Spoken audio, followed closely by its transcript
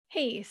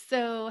Hey,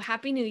 so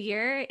Happy New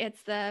Year.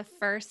 It's the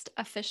first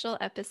official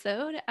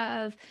episode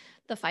of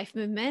the Fife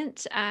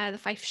Movement, the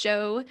Fife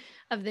Show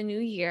of the new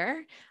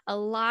year. A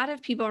lot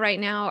of people right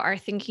now are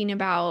thinking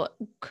about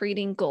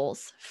creating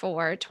goals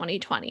for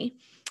 2020.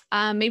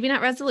 Maybe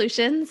not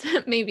resolutions,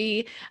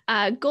 maybe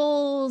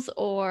goals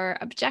or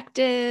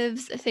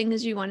objectives,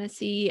 things you want to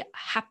see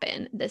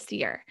happen this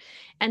year.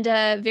 And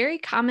a very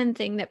common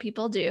thing that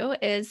people do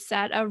is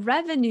set a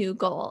revenue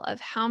goal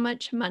of how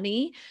much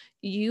money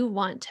you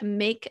want to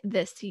make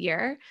this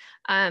year.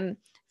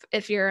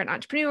 If you're an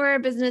entrepreneur,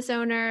 business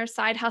owner,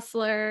 side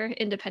hustler,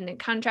 independent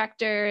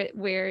contractor,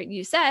 where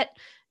you set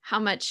how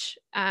much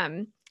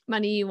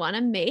money you want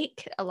to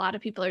make, a lot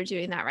of people are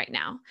doing that right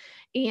now.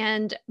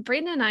 And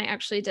Brandon and I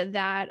actually did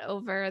that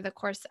over the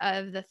course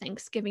of the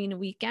Thanksgiving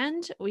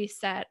weekend. We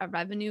set a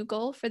revenue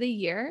goal for the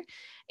year,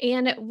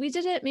 and we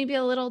did it maybe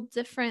a little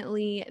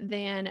differently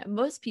than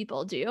most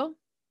people do.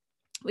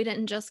 We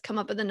didn't just come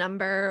up with a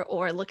number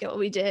or look at what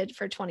we did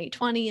for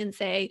 2020 and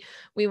say,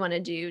 we want to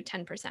do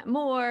 10%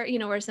 more,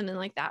 or something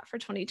like that for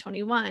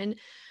 2021.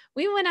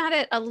 We went at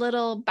it a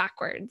little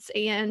backwards.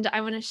 And I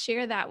want to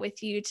share that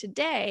with you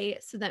today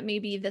so that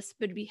maybe this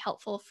would be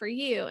helpful for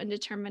you in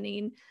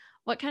determining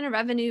what kind of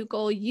revenue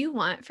goal you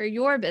want for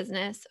your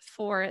business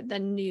for the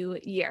new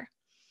year.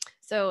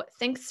 So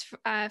thanks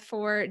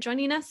for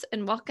joining us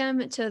and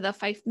welcome to the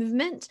Fife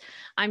Movement.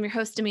 I'm your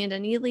host, Amanda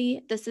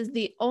Neely. This is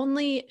the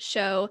only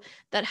show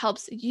that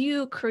helps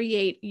you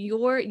create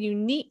your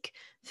unique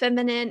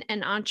feminine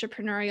and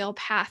entrepreneurial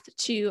path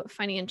to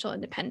financial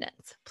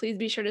independence. Please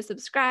be sure to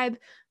subscribe.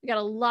 We got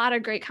a lot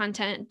of great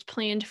content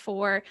planned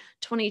for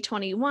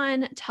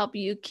 2021 to help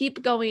you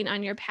keep going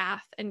on your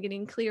path and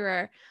getting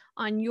clearer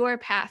on your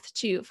path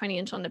to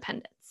financial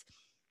independence.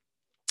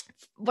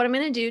 What I'm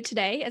going to do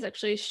today is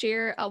actually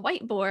share a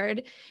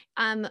whiteboard.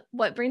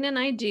 What Brandon and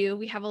I do,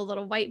 we have a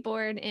little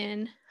whiteboard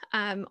in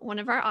one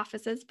of our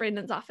offices,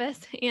 Brandon's office,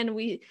 and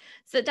we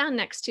sit down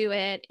next to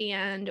it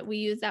and we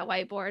use that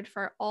whiteboard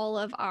for all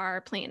of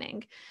our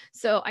planning.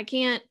 So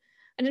actually,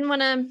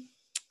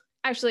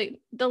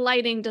 the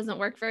lighting doesn't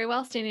work very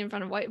well. Standing in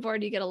front of a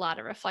whiteboard, you get a lot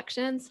of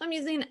reflections. So I'm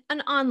using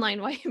an online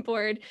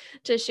whiteboard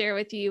to share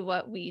with you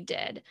what we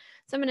did.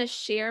 So I'm going to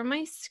share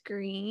my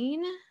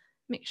screen.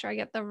 Make sure I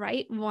get the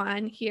right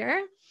one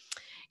here.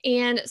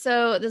 And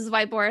so this is a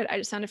whiteboard. I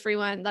just found a free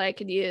one that I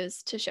could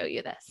use to show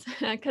you this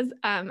because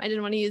I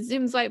didn't want to use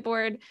Zoom's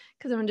whiteboard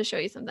because I wanted to show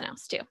you something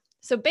else too.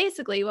 So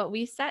basically what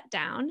we set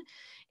down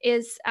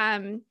is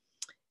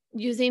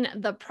using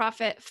the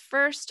Profit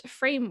First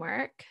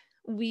framework,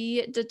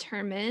 we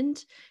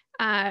determined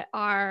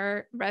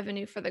our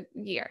revenue for the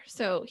year.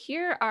 So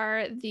here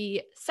are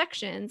the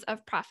sections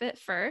of Profit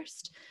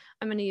First.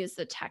 I'm going to use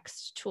the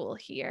text tool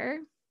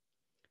here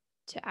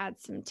to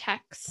add some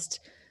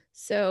text.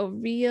 So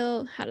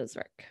how does it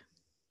work?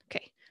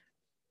 Okay,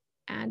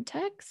 add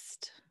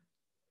text.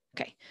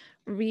 Okay,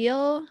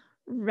 real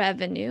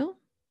revenue.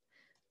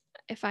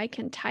 If I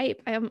can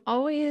type, I am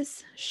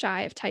always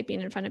shy of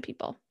typing in front of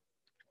people.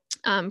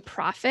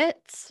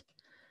 Profits,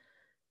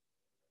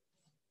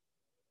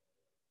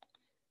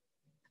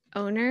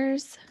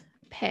 owners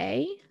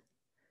pay,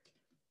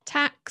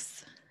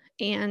 tax,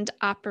 and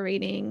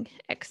operating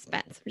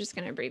expense. I'm just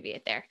going to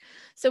abbreviate there.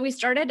 So we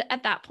started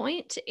at that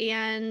point,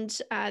 and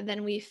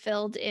then we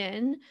filled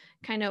in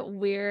kind of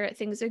where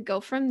things would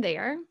go from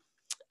there.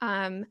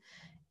 And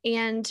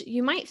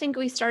you might think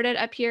we started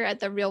up here at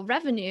the real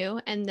revenue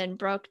and then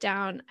broke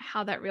down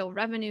how that real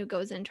revenue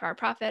goes into our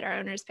profit, our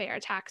owners pay, our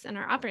tax, and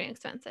our operating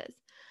expenses.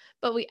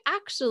 But we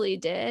actually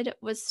did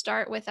was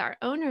start with our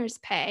owners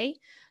pay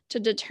to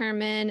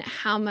determine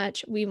how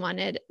much we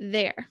wanted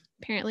there.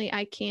 Apparently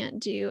I can't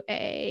do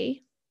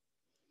okay.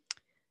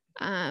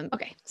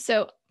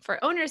 So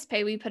for owner's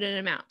pay, we put an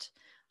amount.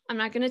 I'm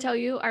not going to tell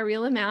you our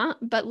real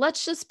amount, but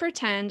let's just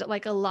pretend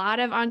like a lot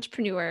of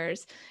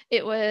entrepreneurs,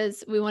 we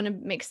want to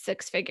make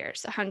six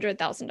figures,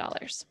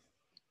 $100,000.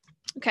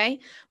 Okay.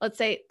 Let's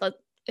say,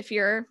 if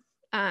you're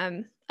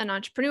an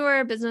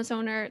entrepreneur, business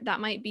owner, that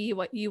might be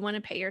what you want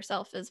to pay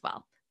yourself as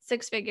well.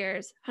 Six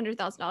figures,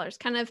 $100,000,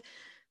 kind of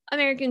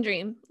American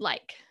dream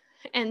like.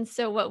 And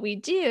so what we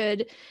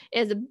did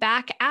is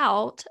back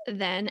out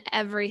then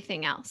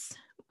everything else.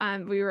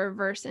 We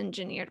reverse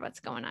engineered what's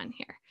going on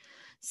here.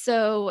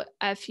 So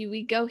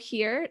we go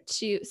here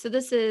so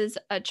this is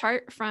a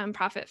chart from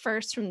Profit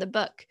First from the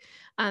book.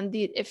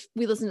 If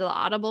we listen to the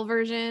Audible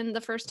version the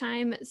first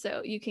time,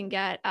 so you can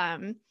get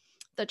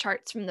the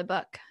charts from the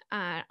book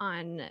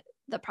on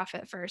the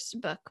Profit First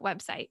book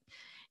website.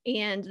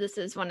 And this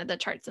is one of the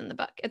charts in the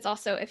book. It's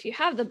also, if you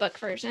have the book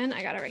version,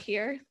 I got it right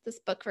here, this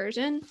book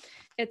version,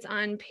 it's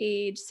on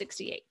page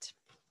 68.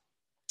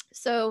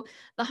 So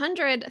the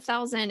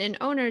 100,000 in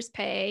owner's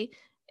pay,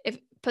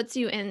 puts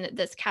you in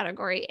this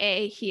category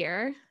A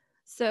here.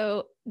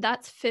 So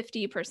that's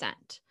 50%.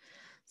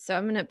 So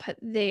I'm going to put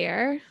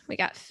there, we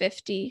got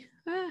 50,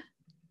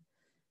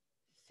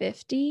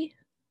 50,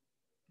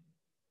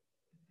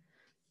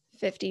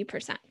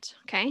 50%.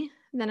 Okay.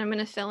 Then I'm going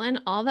to fill in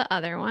all the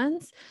other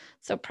ones.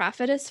 So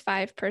profit is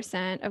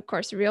 5%. Of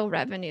course, real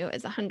revenue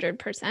is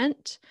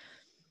 100%.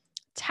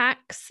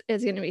 Tax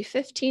is going to be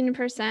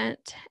 15%,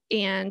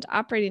 and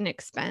operating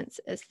expense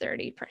is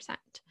 30%.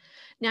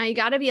 Now you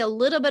got to be a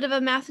little bit of a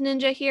math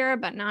ninja here,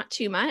 but not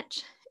too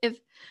much. If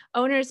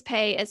owner's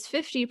pay is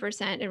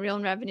 50% and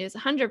real revenue is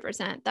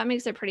 100%, that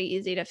makes it pretty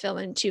easy to fill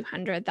in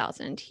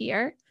 200,000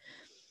 here.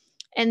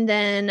 And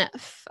then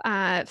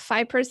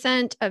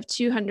 5% of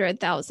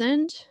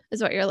 200,000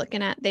 is what you're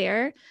looking at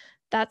there.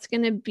 That's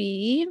going to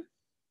be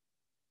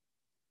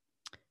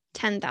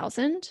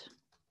 10,000.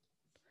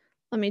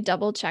 Let me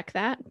double check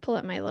that. Pull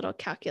up my little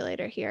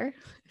calculator here.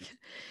 If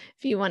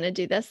you want to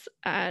do this,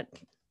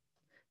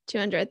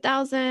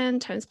 200,000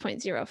 times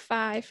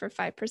 0.05 for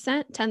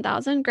 5%,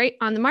 10,000. Great,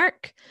 on the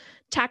mark.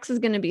 Tax is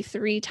going to be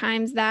 3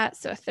 times that,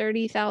 so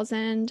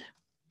 30,000.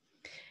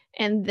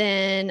 And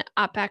then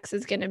OpEx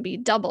is going to be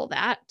double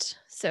that,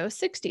 so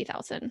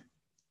 60,000.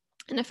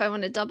 And if I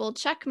want to double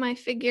check my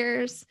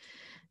figures,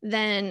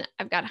 then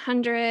I've got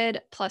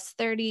 100 plus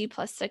 30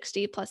 plus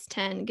 60 plus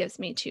 10 gives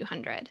me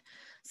 200.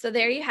 So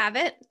there you have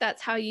it.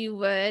 That's how you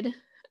would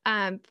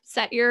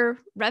set your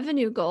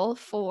revenue goal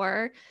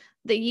for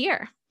the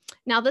year.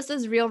 Now, this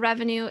is real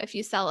revenue if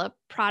you sell a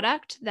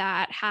product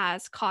that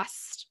has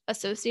costs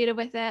associated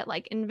with it,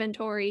 like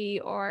inventory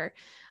or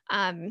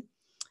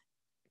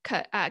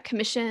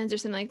commissions or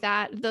something like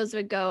that. Those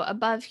would go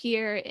above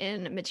here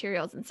in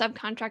materials and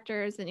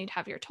subcontractors, and you'd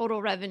have your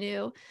total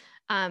revenue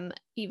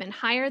even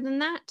higher than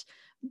that.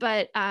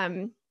 But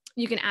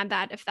you can add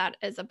that if that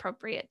is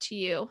appropriate to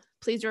you.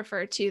 Please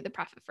refer to the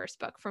Profit First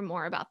book for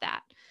more about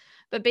that.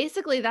 But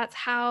basically, that's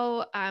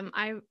how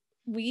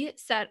we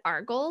set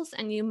our goals,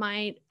 and you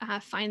might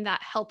find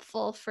that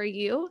helpful for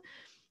you.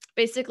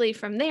 Basically,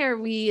 from there,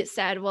 we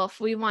said, well, if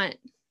we want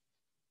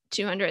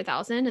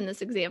 200,000 in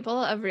this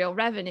example of real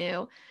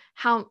revenue,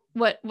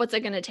 what's it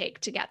going to take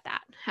to get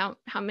that? How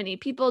many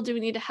people do we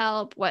need to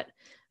help? What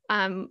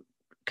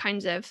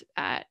kinds of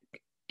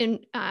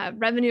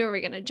revenue are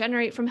we going to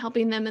generate from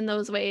helping them in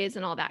those ways,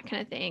 and all that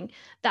kind of thing?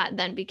 That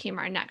then became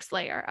our next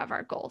layer of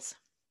our goals.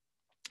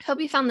 Hope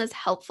you found this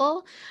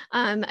helpful.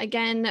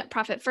 Again,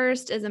 Profit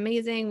First is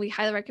amazing. We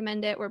highly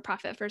recommend it. We're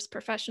Profit First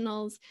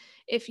professionals.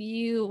 If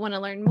you want to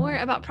learn more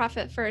about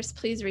Profit First,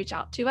 please reach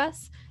out to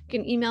us. You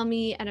can email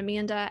me at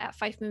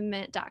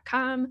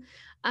amanda@fifemovement.com.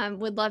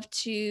 Would love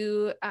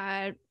to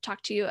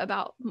talk to you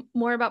about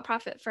more about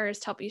Profit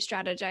First, help you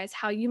strategize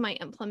how you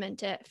might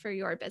implement it for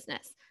your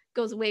business. It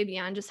goes way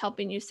beyond just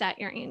helping you set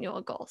your annual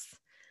goals.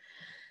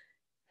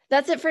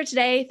 That's it for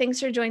today.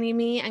 Thanks for joining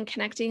me and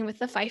connecting with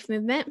the Fife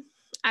Movement.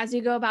 As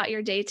you go about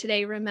your day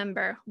today,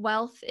 remember,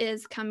 wealth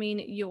is coming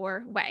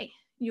your way.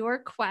 Your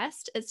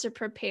quest is to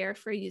prepare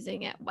for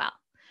using it well.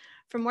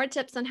 For more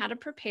tips on how to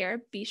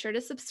prepare, be sure to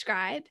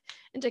subscribe,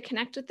 and to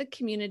connect with the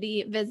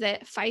community,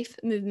 visit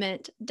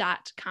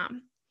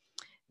fifemovement.com.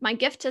 My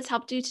gift has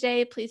helped you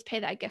today. Please pay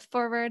that gift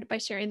forward by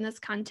sharing this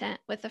content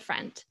with a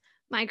friend.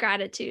 My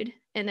gratitude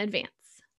in advance.